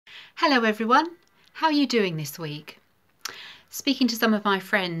Hello everyone, how are you doing this week? Speaking to some of my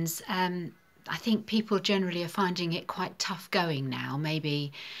friends, I think people generally are finding it quite tough going now,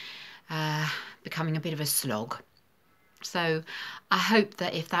 maybe becoming a bit of a slog. So I hope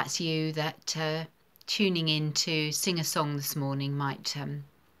that if that's you, that tuning in to sing a song this morning might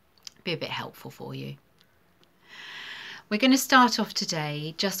be a bit helpful for you. We're going to start off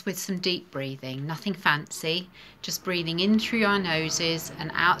today just with some deep breathing, nothing fancy, just breathing in through our noses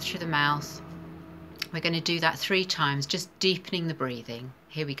and out through the mouth. We're going to do that 3 times, just deepening the breathing.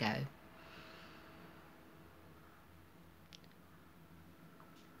 Here we go.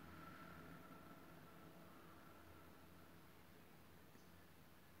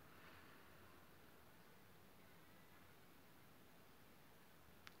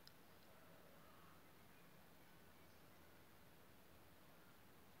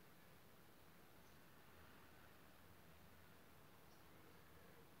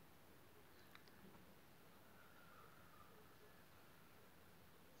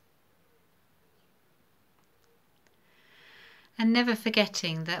 And never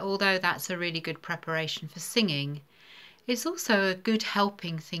forgetting that although that's a really good preparation for singing, it's also a good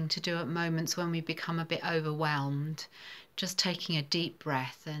helping thing to do at moments when we become a bit overwhelmed. Just taking a deep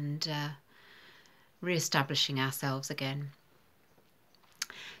breath and re-establishing ourselves again.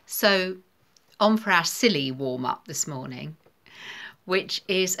 So on for our silly warm-up this morning, which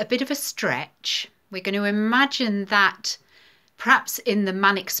is a bit of a stretch. We're going to imagine that perhaps in the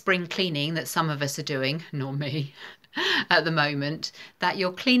manic spring cleaning that some of us are doing, nor me, at the moment, that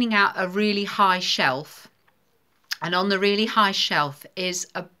you're cleaning out a really high shelf, and on the really high shelf is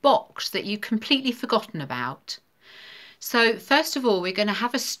a box that you've completely forgotten about. So first of all, we're going to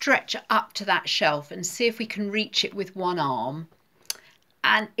have a stretch up to that shelf and see if we can reach it with one arm,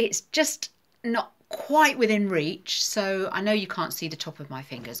 and it's just not quite within reach, so I know you can't see the top of my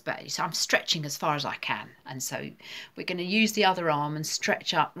fingers, but I'm stretching as far as I can, and so we're going to use the other arm and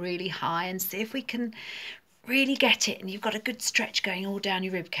stretch up really high and see if we can really get it. And you've got a good stretch going all down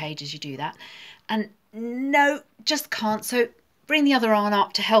your rib cage as you do that, and no, just can't. So bring the other arm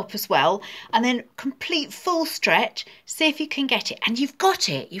up to help as well, and then complete full stretch. See if you can get it, and you've got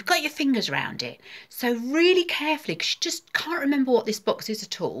it. You've got your fingers around it. So really carefully, because you just can't remember what this box is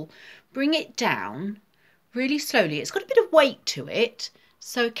at all, bring it down really slowly. It's got a bit of weight to it,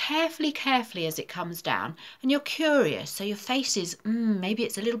 so carefully as it comes down. And you're curious, so your face is maybe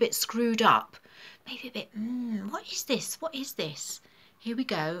it's a little bit screwed up, maybe a bit what is this, what is this? Here we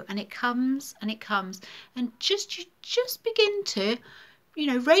go, and it comes and and you just begin to,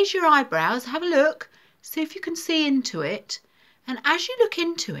 raise your eyebrows, have a look, see if you can see into it. And as you look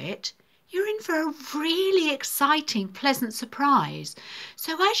into it, you're in for a really exciting, pleasant surprise.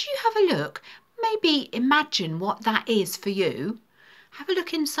 So as you have a look, maybe imagine what that is for you. Have a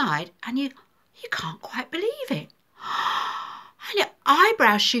look inside, and you can't quite believe it. And your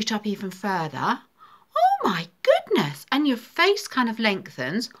eyebrows shoot up even further. Oh my goodness! And your face kind of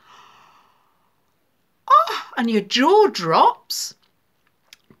lengthens. Oh, and your jaw drops.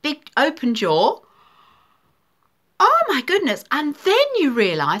 Big open jaw. Oh my goodness. And then you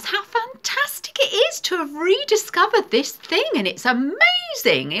realise how fantastic it is to have rediscovered this thing, and it's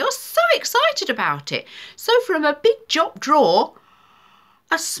amazing. You're so excited about it. So from a big drop drawer,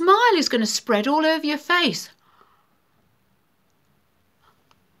 a smile is going to spread all over your face.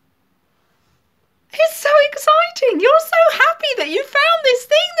 It's so exciting. You're so happy that you found this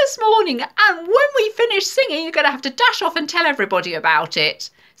thing this morning. And when we finish singing, you're going to have to dash off and tell everybody about it.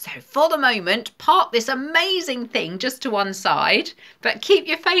 So for the moment, park this amazing thing just to one side, but keep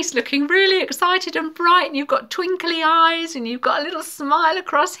your face looking really excited and bright, and you've got twinkly eyes, and you've got a little smile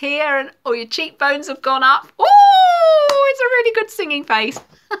across here, and your cheekbones have gone up. Oh, it's a really good singing face.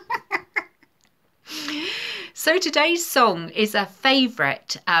 So today's song is a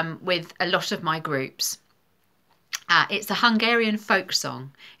favourite with a lot of my groups. It's a Hungarian folk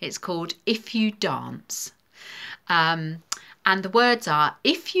song. It's called If You Dance. And the words are,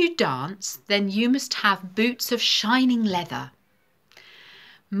 if you dance, then you must have boots of shining leather,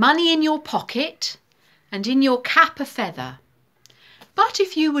 money in your pocket, and in your cap a feather. But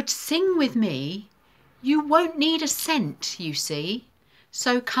if you would sing with me, you won't need a cent, you see.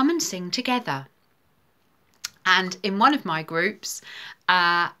 So come and sing together. And in one of my groups,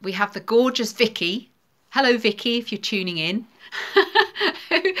 we have the gorgeous Vicky. Hello, Vicky, if you're tuning in,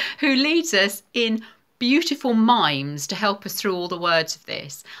 who leads us in beautiful mimes to help us through all the words of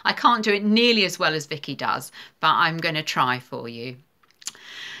this. I can't do it nearly as well as Vicky does, but I'm going to try for you.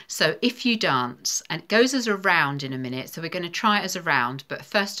 So if you dance, and it goes as a round in a minute, so we're going to try it as a round, but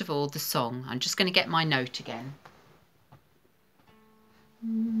first of all, the song. I'm just going to get my note again.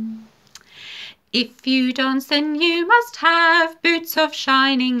 If you dance, then you must have boots of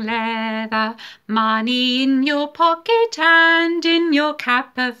shining leather, money in your pocket and in your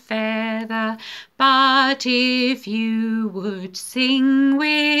cap of feather. But if you would sing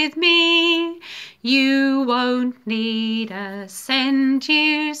with me, you won't need a cent,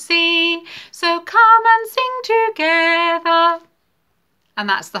 you see. So come and sing together. And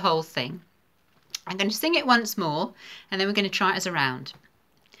that's the whole thing. I'm going to sing it once more, and then we're going to try it as a round.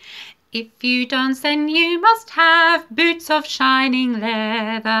 If you dance, then you must have boots of shining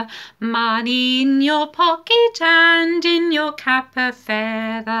leather, money in your pocket and in your cap of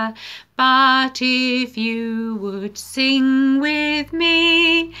feather. But if you would sing with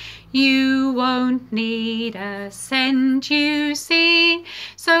me, you won't need a cent, you see.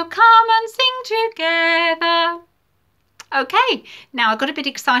 So come and sing together. Okay, now I got a bit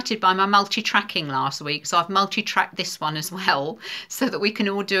excited by my multi-tracking last week, so I've multi-tracked this one as well so that we can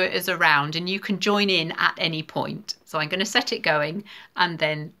all do it as a round and you can join in at any point. So I'm going to set it going and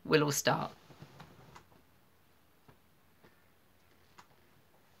then we'll all start.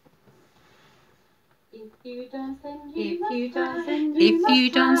 If you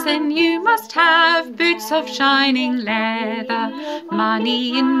dance, then you must have boots of shining leather,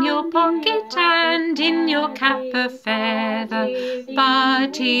 money in your pocket and in your cap of feather.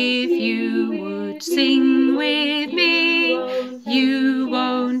 But if you would sing with me, you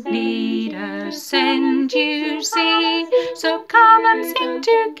won't need a cent, you see. So come and sing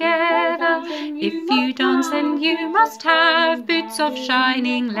together. If you dance, then you must have boots of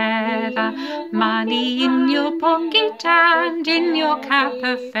shining leather, money in your pocket and in your cap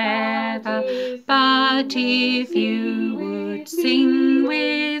of feather. But if you would sing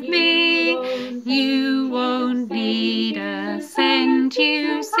with me, you won't need a cent,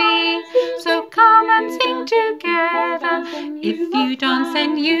 you see. So come and sing together. If you dance,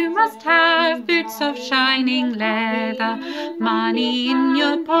 then you must have boots of shining leather, money in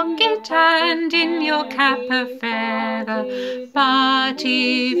your pocket and in your cap of feather. But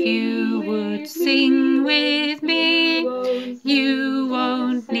if you would sing with me, you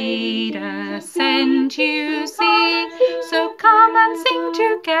won't need a cent, you see. So come and sing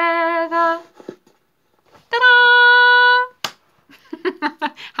together. Ta-da!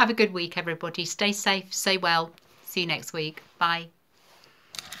 Have a good week, everybody. Stay safe, stay well. See you next week. Bye.